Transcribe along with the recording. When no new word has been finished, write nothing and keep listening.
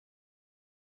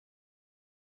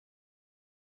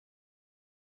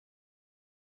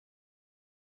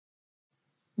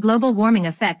Global warming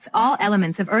affects all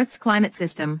elements of Earth's climate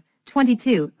system.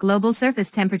 22. Global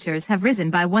surface temperatures have risen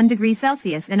by 1 degree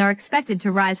Celsius and are expected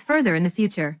to rise further in the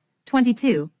future.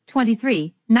 22.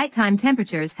 23. Nighttime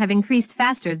temperatures have increased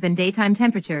faster than daytime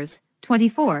temperatures.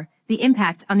 24. The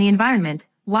impact on the environment,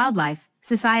 wildlife,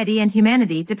 society and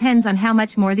humanity depends on how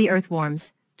much more the Earth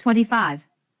warms. 25.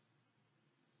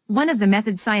 One of the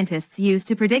methods scientists use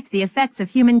to predict the effects of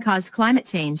human-caused climate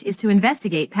change is to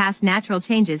investigate past natural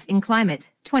changes in climate.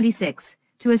 26.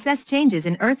 To assess changes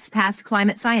in Earth's past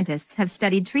climate, scientists have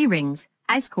studied tree rings,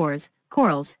 ice cores,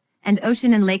 corals, and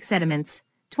ocean and lake sediments.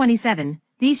 27.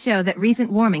 These show that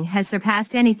recent warming has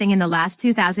surpassed anything in the last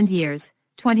 2,000 years.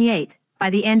 28. By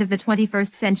the end of the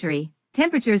 21st century,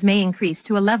 temperatures may increase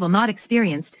to a level not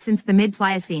experienced since the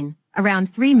mid-Pliocene,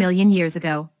 around 3 million years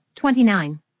ago.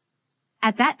 29.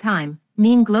 At that time,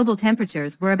 mean global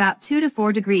temperatures were about 2 to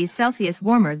 4 degrees Celsius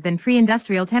warmer than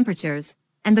pre-industrial temperatures,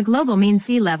 and the global mean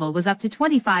sea level was up to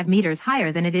 25 meters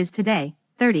higher than it is today.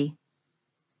 30.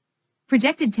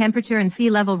 Projected temperature and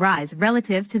sea level rise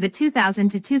relative to the 2000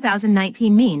 to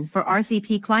 2019 mean for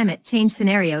RCP climate change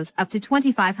scenarios up to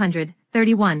 2500.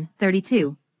 31.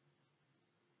 32.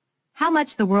 How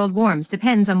much the world warms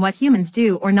depends on what humans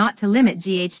do or not to limit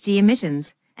GHG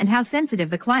emissions, and how sensitive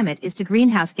the climate is to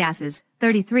greenhouse gases.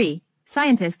 33.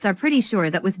 Scientists are pretty sure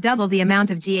that with double the amount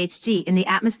of GHG in the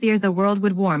atmosphere the world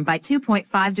would warm by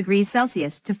 2.5 degrees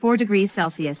Celsius to 4 degrees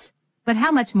Celsius. But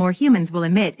how much more humans will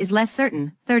emit is less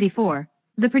certain. 34.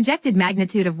 The projected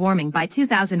magnitude of warming by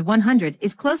 2100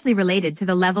 is closely related to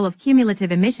the level of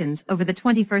cumulative emissions over the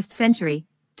 21st century,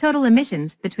 total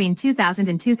emissions between 2000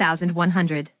 and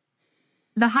 2100.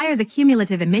 The higher the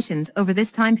cumulative emissions over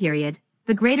this time period,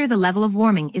 the greater the level of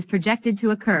warming is projected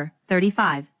to occur.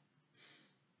 35.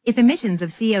 If emissions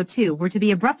of CO2 were to be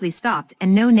abruptly stopped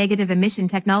and no negative emission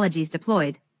technologies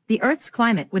deployed, the Earth's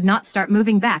climate would not start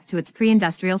moving back to its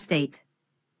pre-industrial state.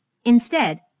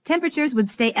 Instead, temperatures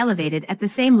would stay elevated at the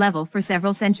same level for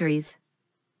several centuries.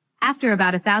 After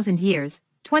about 1,000 years,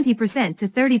 20% to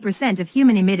 30% of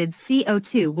human-emitted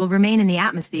CO2 will remain in the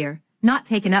atmosphere, not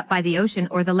taken up by the ocean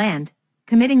or the land,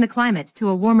 committing the climate to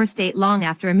a warmer state long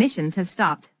after emissions have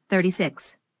stopped.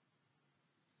 36.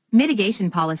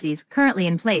 Mitigation policies currently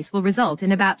in place will result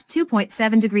in about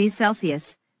 2.7 degrees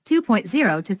Celsius,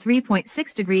 2.0 to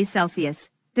 3.6 degrees Celsius,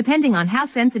 depending on how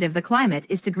sensitive the climate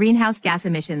is to greenhouse gas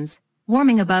emissions,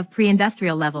 warming above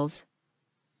pre-industrial levels.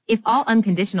 If all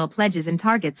unconditional pledges and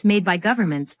targets made by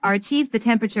governments are achieved, the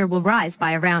temperature will rise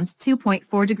by around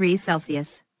 2.4 degrees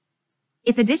Celsius.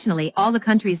 If additionally all the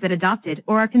countries that adopted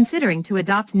or are considering to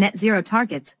adopt net zero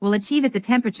targets will achieve it, the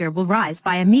temperature will rise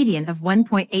by a median of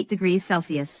 1.8 degrees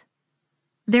Celsius.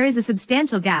 There is a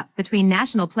substantial gap between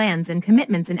national plans and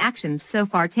commitments and actions so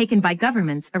far taken by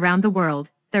governments around the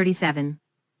world. 37.